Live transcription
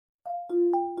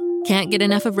Can't get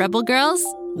enough of Rebel Girls?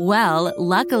 Well,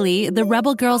 luckily, the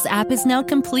Rebel Girls app is now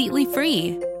completely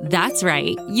free. That's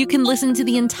right. You can listen to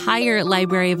the entire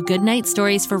library of goodnight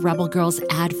stories for Rebel Girls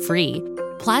ad-free.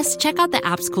 Plus, check out the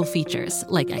app's cool features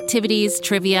like activities,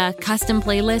 trivia, custom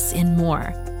playlists, and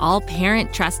more. All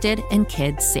parent-trusted and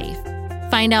kids-safe.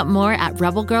 Find out more at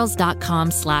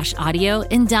rebelgirls.com/audio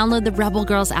and download the Rebel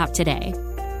Girls app today.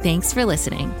 Thanks for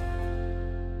listening.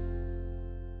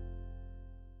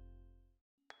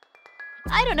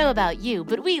 I don't know about you,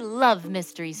 but we love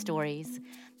mystery stories.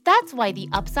 That's why The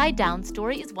Upside Down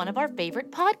Story is one of our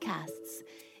favorite podcasts.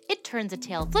 It turns a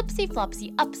tale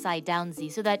flipsy-flopsy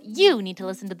upside-downsy so that you need to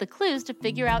listen to the clues to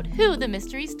figure out who the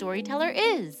mystery storyteller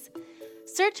is.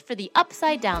 Search for The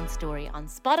Upside Down Story on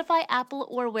Spotify, Apple,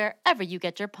 or wherever you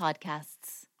get your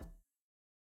podcasts.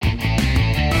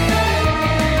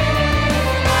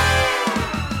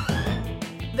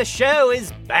 The show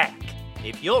is back.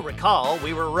 If you'll recall,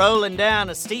 we were rolling down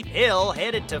a steep hill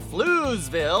headed to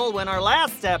Floozeville when our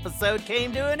last episode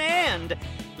came to an end.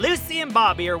 Lucy and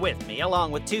Bobby are with me,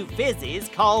 along with two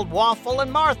Fizzies called Waffle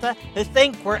and Martha, who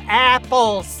think we're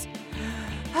apples.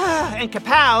 And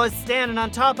Kapow is standing on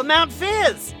top of Mount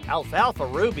Fizz. Alfalfa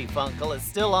Rubyfunkle is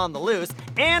still on the loose,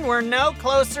 and we're no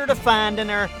closer to finding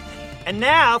her. And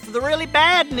now for the really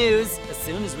bad news. As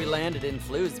soon as we landed in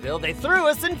Floozeville, they threw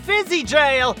us in Fizzy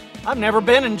jail. I've never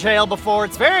been in jail before.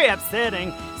 It's very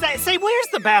upsetting. Say, where's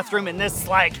the bathroom in this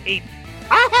slag heap?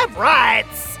 I have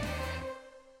rights.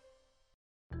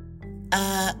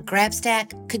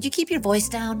 Grabstack, could you keep your voice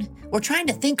down? We're trying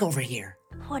to think over here.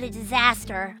 What a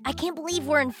disaster. I can't believe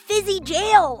we're in Fizzy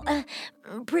jail.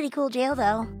 Pretty cool jail,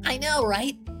 though. I know,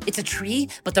 right? It's a tree,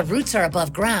 but the roots are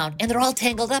above ground, and they're all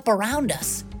tangled up around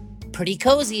us. Pretty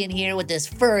cozy in here with this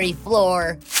furry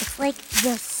floor. It's like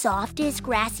the softest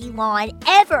grassy lawn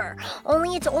ever,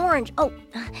 only it's orange. Oh,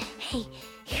 hey,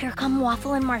 here come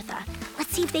Waffle and Martha.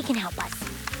 Let's see if they can help us.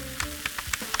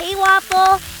 Hey,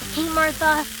 Waffle. Hey,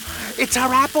 Martha. It's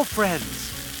our apple friends.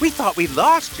 We thought we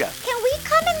lost you. Can we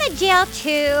come in the jail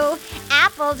too?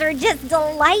 Apples are just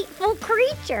delightful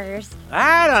creatures.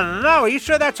 I don't know. Are you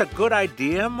sure that's a good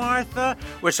idea, Martha?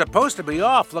 We're supposed to be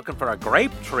off looking for a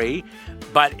grape tree,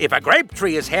 but if a grape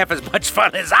tree is half as much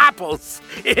fun as apples,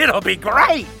 it'll be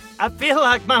great. I feel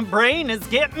like my brain is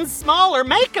getting smaller.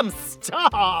 Make them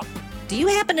stop. Do you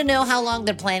happen to know how long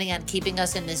they're planning on keeping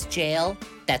us in this jail?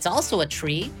 That's also a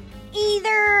tree.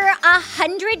 Either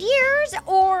 100 years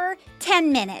or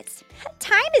 10 minutes.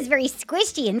 Time is very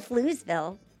squishy in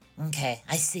Floozeville. Okay,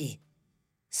 I see.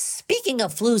 Speaking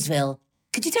of Floozeville,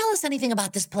 could you tell us anything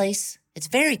about this place? It's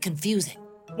very confusing.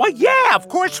 Well, yeah, of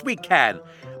course we can.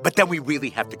 But then we really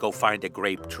have to go find a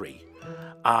grape tree.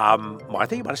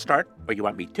 Martha, you want to start? Or you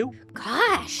want me to?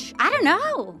 Gosh, I don't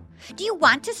know. Do you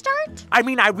want to start? I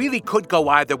mean, I really could go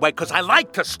either way because I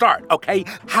like to start, okay?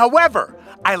 However,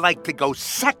 I like to go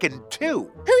second,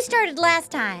 too. Who started last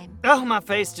time? Oh, my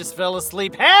face just fell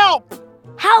asleep. Help!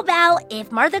 How about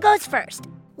if Martha goes first?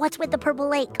 What's with the purple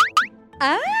lake?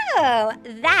 Oh,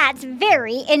 that's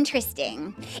very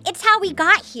interesting. It's how we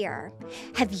got here.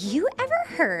 Have you ever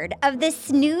heard of the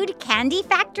Snood Candy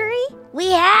Factory? We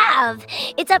have.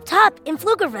 It's up top in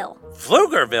Pflugerville.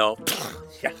 Pflugerville?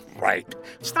 Yeah, right.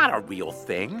 It's not a real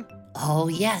thing. Oh,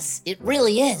 yes, it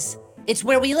really is. It's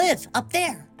where we live, up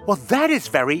there. Well, that is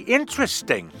very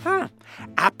interesting.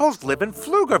 Apples live in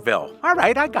Pflugerville. All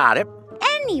right, I got it.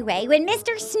 Anyway, when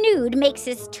Mr. Snood makes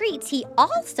his treats, he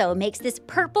also makes this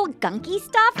purple gunky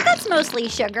stuff that's mostly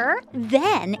sugar.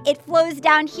 Then it flows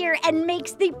down here and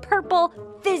makes the purple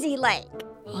fizzy lake.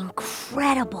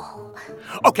 Incredible.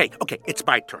 Okay, it's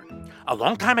my turn. A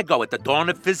long time ago, at the dawn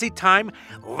of fizzy time,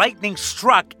 lightning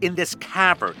struck in this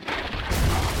cavern.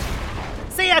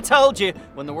 See, I told you,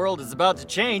 when the world is about to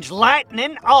change,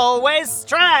 lightning always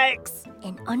strikes.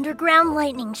 An underground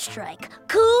lightning strike.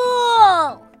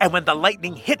 Cool! And when the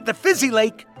lightning hit the fizzy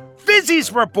lake,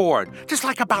 Fizzies were born, just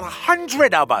like about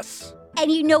 100 of us.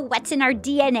 And you know what's in our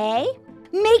DNA?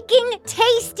 Making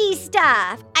tasty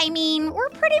stuff. I mean, we're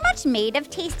pretty much made of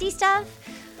tasty stuff.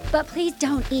 But please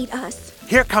don't eat us.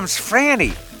 Here comes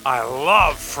Franny. I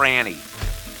love Franny.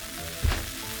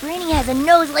 Franny has a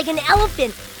nose like an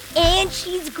elephant. And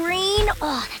she's green.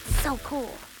 Oh, that's so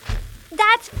cool.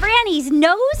 That's Franny's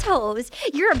nose hose.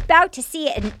 You're about to see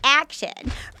it in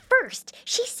action. First,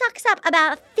 she sucks up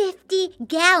about 50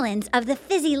 gallons of the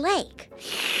fizzy lake.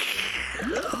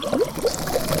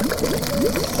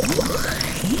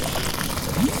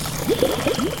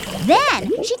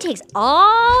 Then she takes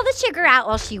all the sugar out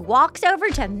while she walks over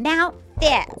to Mount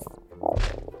Fizz.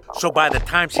 So by the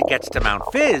time she gets to Mount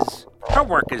Fizz, her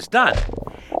work is done.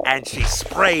 And she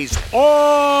sprays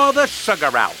all the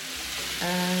sugar out.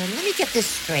 let me get this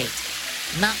straight.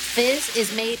 Mount Fizz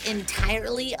is made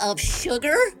entirely of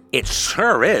sugar? It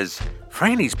sure is.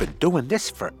 Franny's been doing this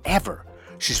forever.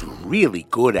 She's really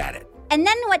good at it. And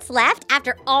then what's left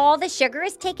after all the sugar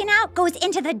is taken out goes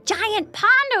into the giant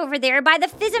pond over there by the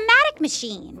Fizzomatic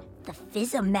machine. The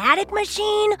Fizzomatic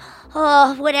machine?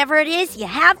 Oh, whatever it is, you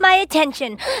have my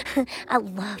attention. I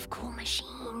love cool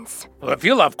machines. Well, if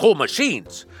you love cool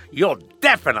machines, you'll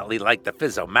definitely like the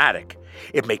Fizzomatic.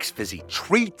 It makes fizzy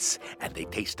treats, and they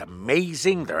taste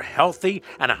amazing, they're healthy,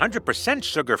 and 100%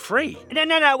 sugar-free.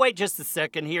 No, wait just a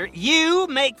second here. You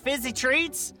make fizzy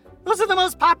treats? Those are the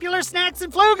most popular snacks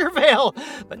in Pflugerville,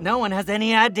 but no one has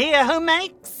any idea who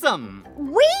makes them.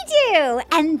 We do!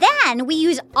 And then we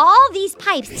use all these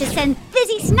pipes to send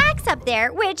fizzy snacks up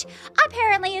there, which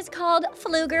apparently is called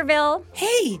Pflugerville.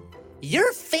 Hey,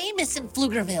 you're famous in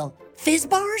Pflugerville. Fizz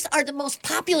bars are the most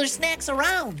popular snacks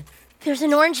around. There's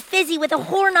an orange fizzy with a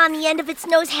horn on the end of its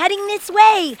nose heading this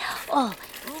way. Oh,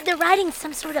 they're riding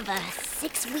some sort of a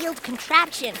six-wheeled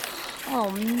contraption.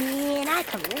 Oh, man, I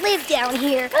could live down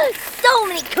here. So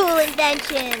many cool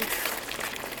inventions.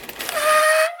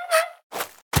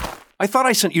 I thought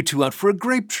I sent you two out for a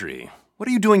grape tree. What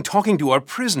are you doing talking to our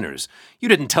prisoners? You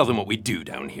didn't tell them what we do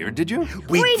down here, did you?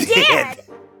 We did!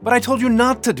 But I told you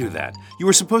not to do that. You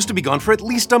were supposed to be gone for at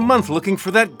least a month looking for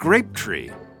that grape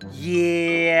tree.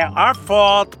 Yeah, our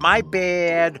fault, my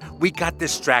bad. We got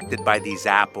distracted by these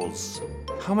apples.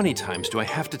 How many times do I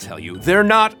have to tell you? They're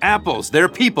not apples, they're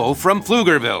people from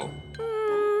Pflugerville.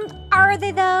 Are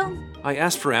they, though? I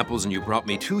asked for apples and you brought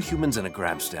me 2 humans and a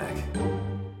grab stack.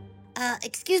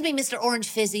 Excuse me, Mr. Orange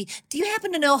Fizzy. Do you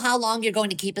happen to know how long you're going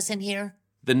to keep us in here?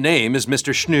 The name is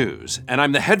Mr. Schnooze, and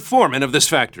I'm the head foreman of this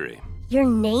factory. Your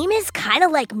name is kind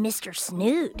of like Mr.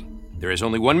 Snood. There is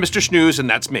only one Mr. Schnooze, and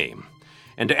that's me.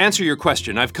 And to answer your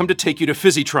question, I've come to take you to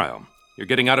Fizzy trial. You're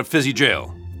getting out of Fizzy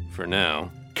jail. For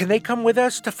now. Can they come with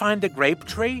us to find the grape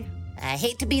tree? I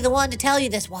hate to be the one to tell you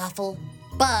this, Waffle,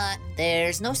 but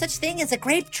there's no such thing as a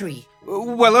grape tree.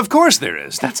 Well, of course there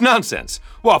is. That's nonsense.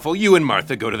 Waffle, you and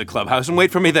Martha go to the clubhouse and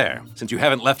wait for me there. Since you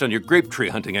haven't left on your grape tree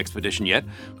hunting expedition yet,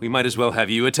 we might as well have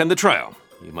you attend the trial.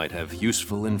 You might have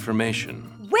useful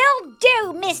information. Will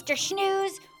do, Mr.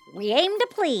 Schnooze. We aim to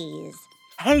please.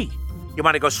 Hey, you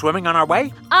want to go swimming on our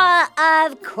way?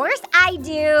 Of course I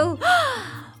do.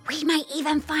 We might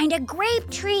even find a grape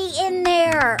tree in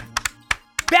there.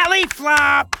 Belly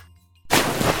flop!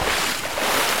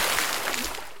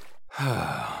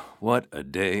 What a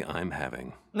day I'm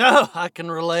having. No, I can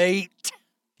relate.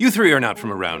 You 3 are not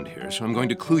from around here, so I'm going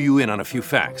to clue you in on a few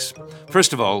facts.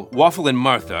 First of all, Waffle and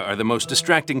Martha are the most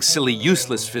distracting, silly,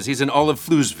 useless fizzies in all of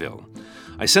Floozeville.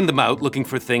 I send them out looking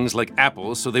for things like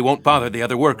apples so they won't bother the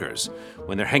other workers.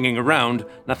 When they're hanging around,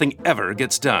 nothing ever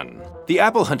gets done. The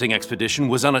apple hunting expedition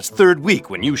was on its 3rd week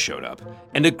when you showed up.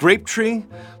 And a grape tree?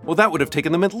 Well, that would have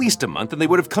taken them at least a month and they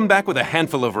would have come back with a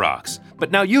handful of rocks.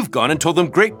 But now you've gone and told them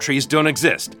grape trees don't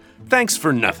exist. Thanks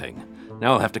for nothing.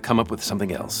 Now I'll have to come up with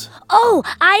something else. Oh,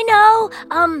 I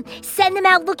know. Send them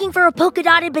out looking for a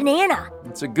polka-dotted banana.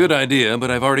 It's a good idea,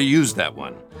 but I've already used that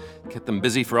one. Kept them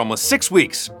busy for almost 6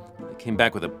 weeks. They came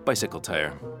back with a bicycle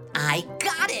tire. I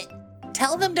got it!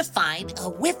 Tell them to find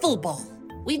a wiffle ball.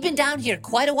 We've been down here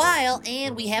quite a while,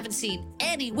 and we haven't seen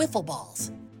any wiffle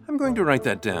balls. I'm going to write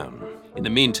that down. In the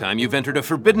meantime, you've entered a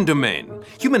forbidden domain.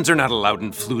 Humans are not allowed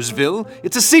in Floozeville.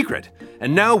 It's a secret.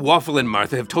 And now Waffle and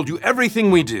Martha have told you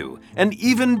everything we do. An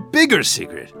even bigger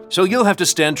secret. So you'll have to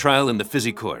stand trial in the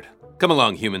Fizzy court. Come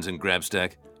along, humans and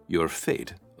Grabstack. Your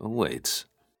fate awaits.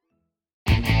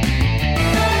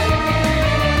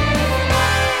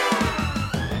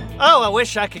 Oh, I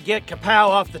wish I could get Kapow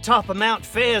off the top of Mount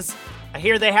Fizz. I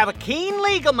hear they have a keen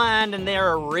legal mind and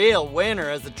they're a real winner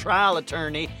as a trial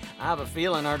attorney. I have a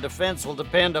feeling our defense will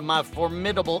depend on my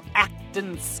formidable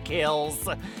acting skills.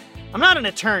 I'm not an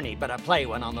attorney, but I play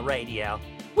one on the radio.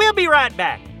 We'll be right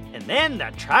back. And then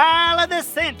the trial of the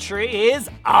century is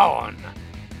on.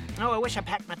 Oh, I wish I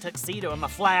packed my tuxedo and my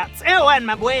flats. Oh, and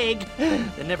my wig.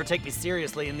 They never take me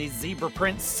seriously in these zebra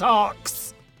print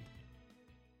socks.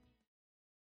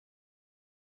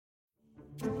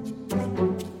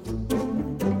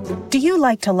 Do you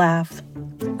like to laugh?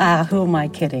 Who am I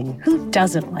kidding? Who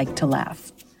doesn't like to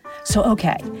laugh? So,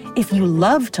 okay, if you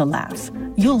love to laugh,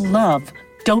 you'll love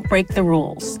Don't Break the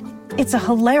Rules. It's a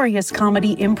hilarious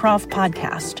comedy improv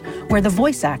podcast where the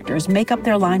voice actors make up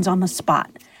their lines on the spot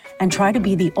and try to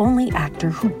be the only actor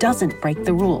who doesn't break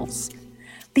the rules.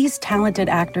 These talented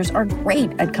actors are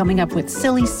great at coming up with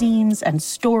silly scenes and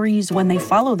stories when they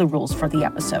follow the rules for the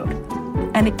episode.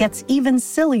 And it gets even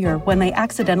sillier when they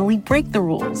accidentally break the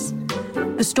rules.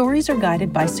 The stories are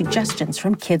guided by suggestions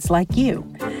from kids like you,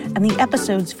 and the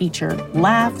episodes feature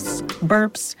laughs,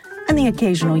 burps, and the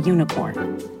occasional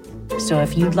unicorn. So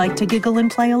if you'd like to giggle and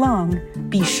play along,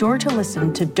 be sure to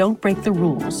listen to Don't Break the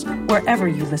Rules wherever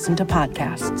you listen to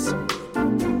podcasts.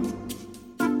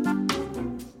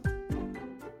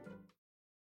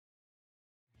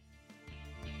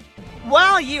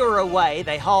 While you were away,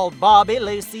 they hauled Bobby,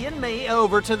 Lucy, and me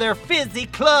over to their Fizzy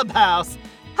clubhouse.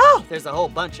 Oh, there's a whole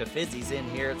bunch of Fizzies in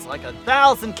here. It's like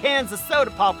 1,000 cans of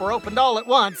soda pop were opened all at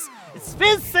once. It's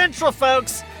Fizz Central,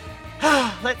 folks.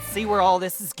 Let's see where all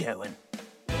this is going.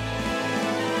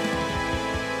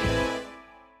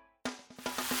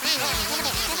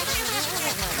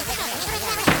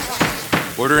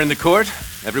 Order in the court.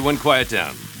 Everyone quiet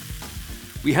down.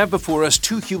 We have before us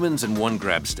 2 humans and 1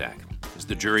 grab stack. Is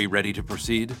the jury ready to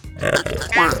proceed?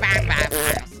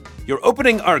 Your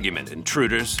opening argument,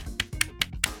 intruders.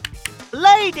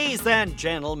 Ladies and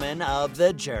gentlemen of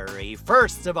the jury,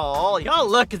 first of all, y'all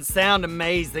look and sound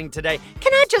amazing today.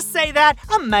 Can I just say that?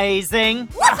 Amazing.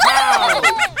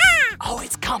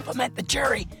 Always compliment the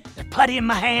jury. They're putty in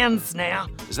my hands now.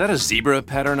 Is that a zebra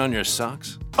pattern on your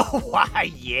socks? Oh,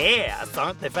 why, yes.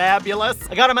 Aren't they fabulous?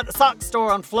 I got them at the sock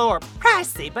store on floor.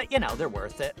 Pricey, but, they're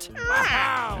worth it.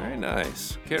 Wow. Very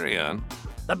nice. Carry on.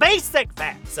 The basic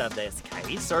facts of this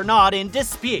case are not in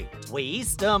dispute. We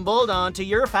stumbled onto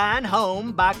your fine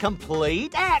home by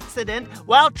complete accident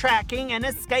while tracking an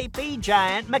escapee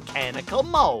giant mechanical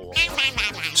mole.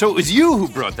 So it was you who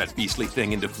brought that beastly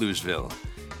thing into Floozeville.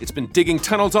 It's been digging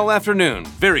tunnels all afternoon.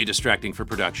 Very distracting for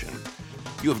production.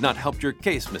 You have not helped your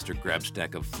case, Mr.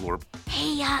 Grabstack of Florp.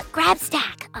 Hey,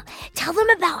 Grabstack, tell them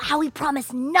about how we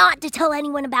promised not to tell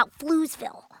anyone about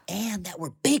Floozeville. And that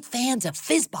we're big fans of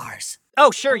fizz bars. Oh,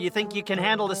 sure, you think you can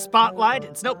handle the spotlight?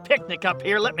 It's no picnic up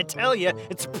here, let me tell you.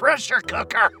 It's a pressure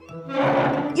cooker.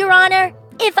 Your Honor,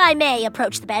 if I may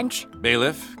approach the bench.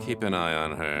 Bailiff, keep an eye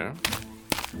on her.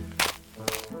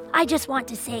 I just want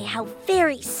to say how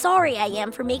very sorry I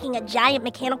am for making a giant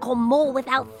mechanical mole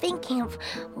without thinking of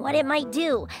what it might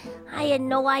do. I had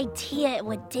no idea it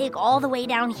would dig all the way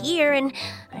down here, and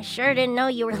I sure didn't know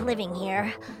you were living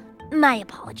here. My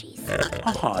apologies.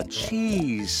 Oh,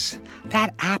 jeez.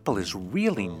 That apple is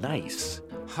really nice.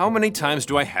 How many times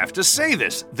do I have to say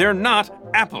this? They're not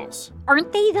apples.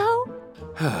 Aren't they, though?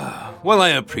 Well, I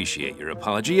appreciate your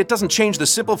apology. It doesn't change the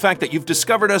simple fact that you've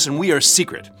discovered us and we are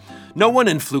secret. No one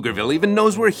in Pflugerville even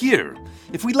knows we're here.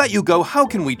 If we let you go, how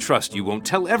can we trust you won't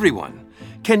tell everyone?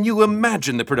 Can you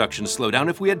imagine the production slowdown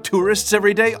if we had tourists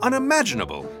every day?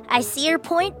 Unimaginable. I see your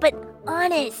point, but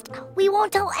honest, we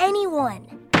won't tell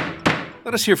anyone.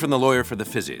 Let us hear from the lawyer for the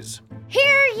Fizzies.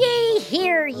 Hear ye,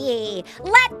 hear ye.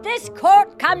 Let this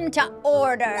court come to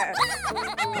order.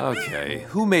 Okay,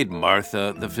 who made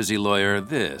Martha the Fizzy lawyer?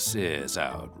 This is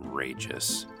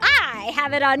outrageous. I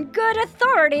have it on good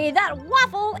authority that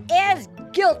Waffle is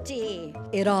guilty.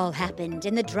 It all happened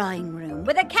in the drawing room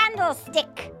with a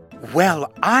candlestick.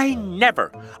 Well, I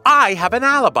never. I have an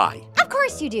alibi. Of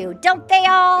course you do, don't they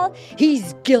all?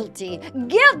 He's guilty.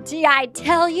 Guilty, I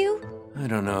tell you. I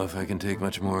don't know if I can take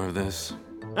much more of this.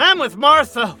 I'm with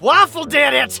Martha. Waffle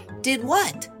did it. Did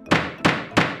what?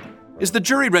 Is the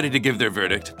jury ready to give their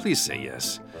verdict? Please say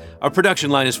yes. Our production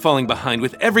line is falling behind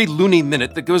with every loony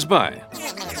minute that goes by.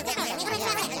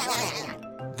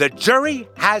 The jury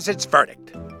has its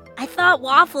verdict. I thought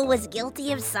Waffle was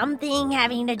guilty of something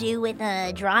having to do with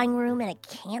a drawing room and a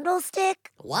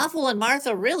candlestick. Waffle and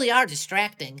Martha really are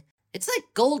distracting. It's like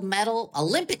gold medal,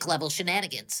 Olympic level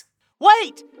shenanigans.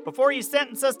 Wait! Before you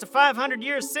sentence us to 500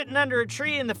 years sitting under a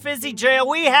tree in the Fizzy jail,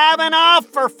 we have an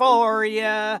offer for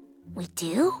you. We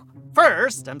do?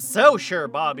 First, I'm so sure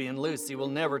Bobby and Lucy will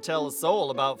never tell a soul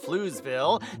about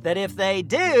Floozeville that if they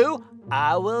do,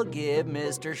 I will give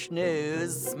Mr.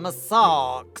 Schnooze my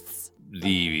socks.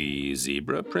 The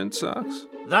zebra print socks?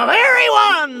 The very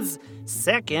ones!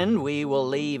 Second, we will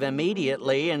leave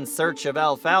immediately in search of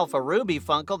Alfalfa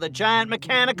Rubyfunkle, the giant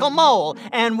mechanical mole,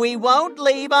 and we won't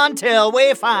leave until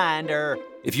we find her.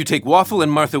 If you take Waffle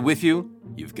and Martha with you,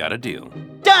 you've got a deal.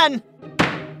 Done!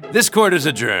 This court is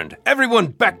adjourned. Everyone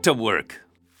back to work.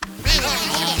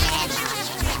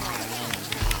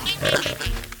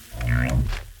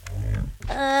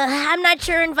 I'm not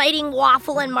sure inviting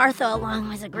Waffle and Martha along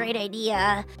was a great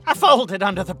idea. I folded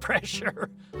under the pressure.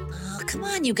 Oh, come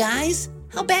on, you guys.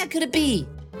 How bad could it be?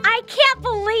 I can't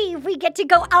believe we get to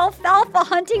go alfalfa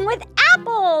hunting with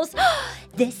apples.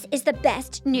 This is the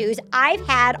best news I've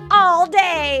had all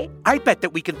day. I bet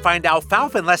that we can find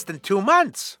alfalfa in less than 2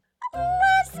 months.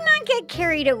 Let's not get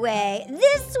carried away.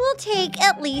 This will take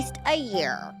at least a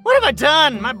year. What have I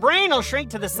done? My brain will shrink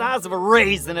to the size of a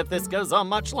raisin if this goes on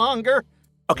much longer.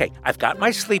 Okay, I've got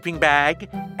my sleeping bag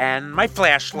and my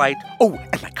flashlight. Oh,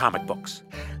 and my comic books.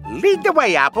 Lead the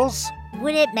way, Apples.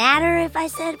 Would it matter if I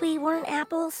said we weren't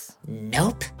apples?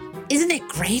 Nope. Isn't it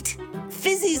great?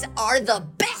 Fizzies are the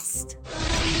best!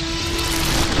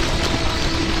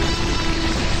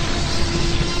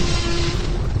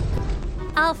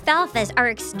 Alfalfas are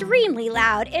extremely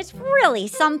loud. It's really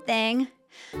something.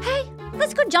 Hey,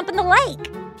 let's go jump in the lake.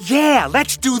 Yeah,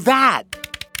 let's do that.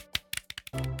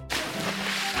 Water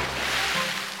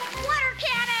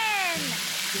cannon!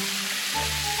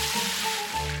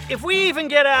 If we even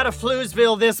get out of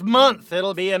Floozeville this month,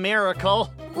 it'll be a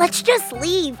miracle. Let's just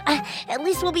leave. At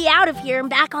least we'll be out of here and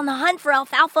back on the hunt for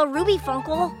Alfalfa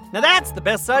Rubyfunkle. Now that's the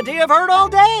best idea I've heard all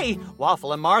day.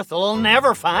 Waffle and Martha will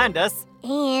never find us.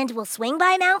 And we'll swing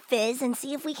by Mount Fizz and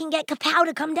see if we can get Kapow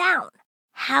to come down.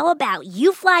 How about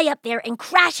you fly up there and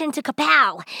crash into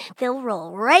Kapow? They'll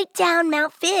roll right down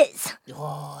Mount Fizz.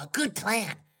 Oh, good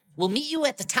plan. We'll meet you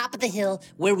at the top of the hill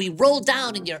where we roll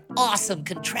down in your awesome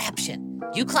contraption.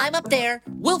 You climb up there,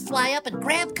 we'll fly up and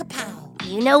grab Kapow.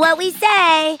 You know what we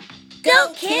say.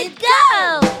 Go, kid,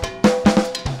 go!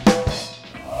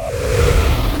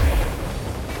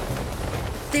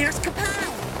 There's Kapow.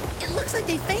 It looks like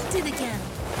they fainted again.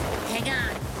 Hang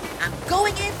on. I'm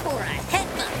going in for a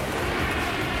headbutt.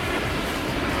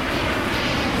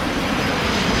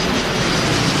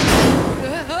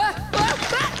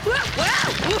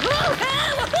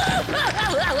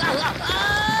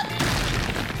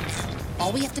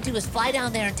 All we have to do is fly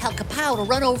down there and tell Kapow to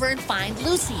run over and find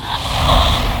Lucy.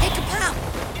 Hey, Kapow,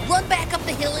 run back up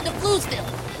the hill into Floozeville.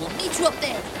 We'll meet you up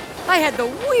there. I had the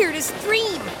weirdest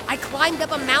dream. I climbed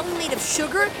up a mountain made of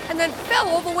sugar and then fell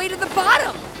all the way to the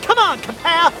bottom. Come on,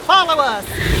 Kapow, follow us.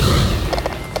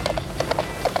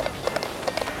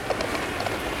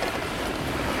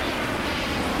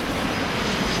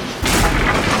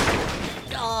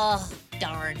 Oh,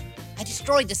 darn. I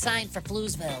destroyed the sign for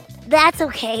Floozeville. That's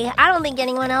okay. I don't think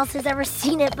anyone else has ever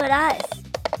seen it but us.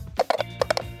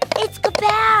 It's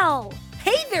Kapow!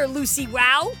 Hey there, Lucy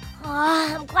Wow.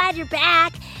 Oh, I'm glad you're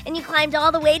back. And you climbed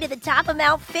all the way to the top of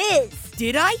Mount Fizz.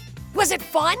 Did I? Was it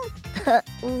fun?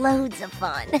 Loads of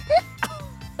fun.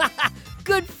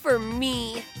 Good for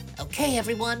me. Okay,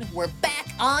 everyone, we're back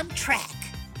on track.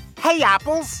 Hey,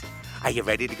 Apples. Are you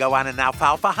ready to go on an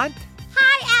alfalfa hunt?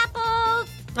 Hi, Apples!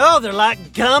 Oh, they're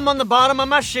like gum on the bottom of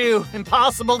my shoe.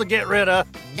 Impossible to get rid of.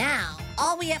 Now,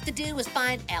 all we have to do is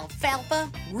find Alfalfa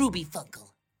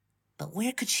Rubyfunkle. But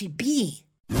where could she be?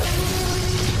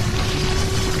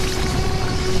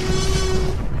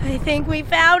 I think we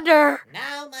found her.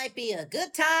 Now might be a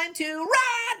good time to run!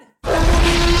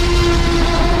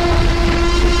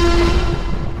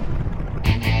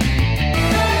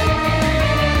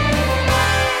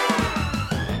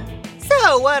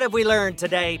 So, what have we learned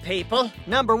today, people?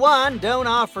 Number one, don't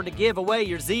offer to give away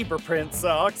your zebra print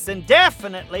socks, and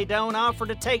definitely don't offer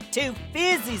to take 2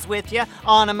 Fizzies with you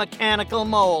on a mechanical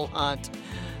mole hunt.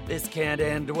 This can't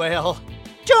end well.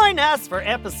 Join us for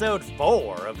episode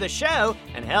 4 of the show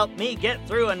and help me get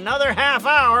through another half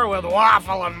hour with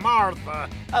Waffle and Martha.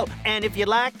 Oh, and if you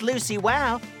liked Lucy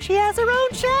Wow, she has her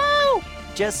own show.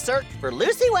 Just search for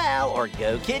Lucy Wow or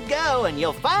GoKidGo and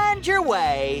you'll find your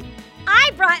way.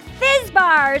 I brought Fizz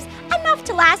bars, enough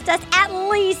to last us at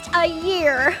least a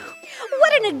year.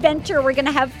 What an adventure we're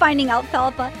gonna have finding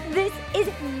Alfalfa. This is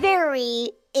very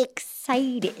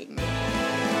exciting.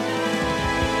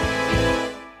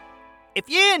 If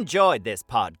you enjoyed this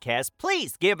podcast,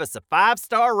 please give us a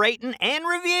 5-star rating and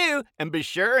review, and be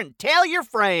sure and tell your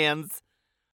friends.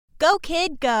 Go,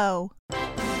 kid, go.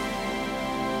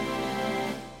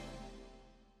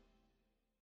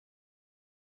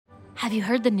 Have you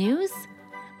heard the news?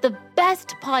 The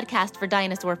best podcast for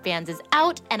dinosaur fans is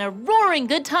out and a roaring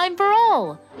good time for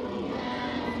all.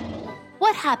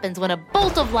 What happens when a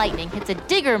bolt of lightning hits a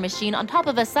digger machine on top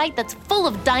of a site that's full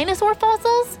of dinosaur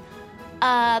fossils?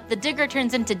 The digger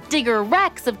turns into Digger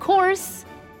Rex, of course.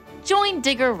 Join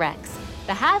Digger Rex,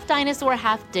 the half-dinosaur,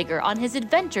 half-digger, on his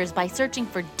adventures by searching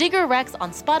for Digger Rex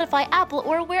on Spotify, Apple,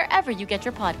 or wherever you get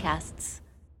your podcasts.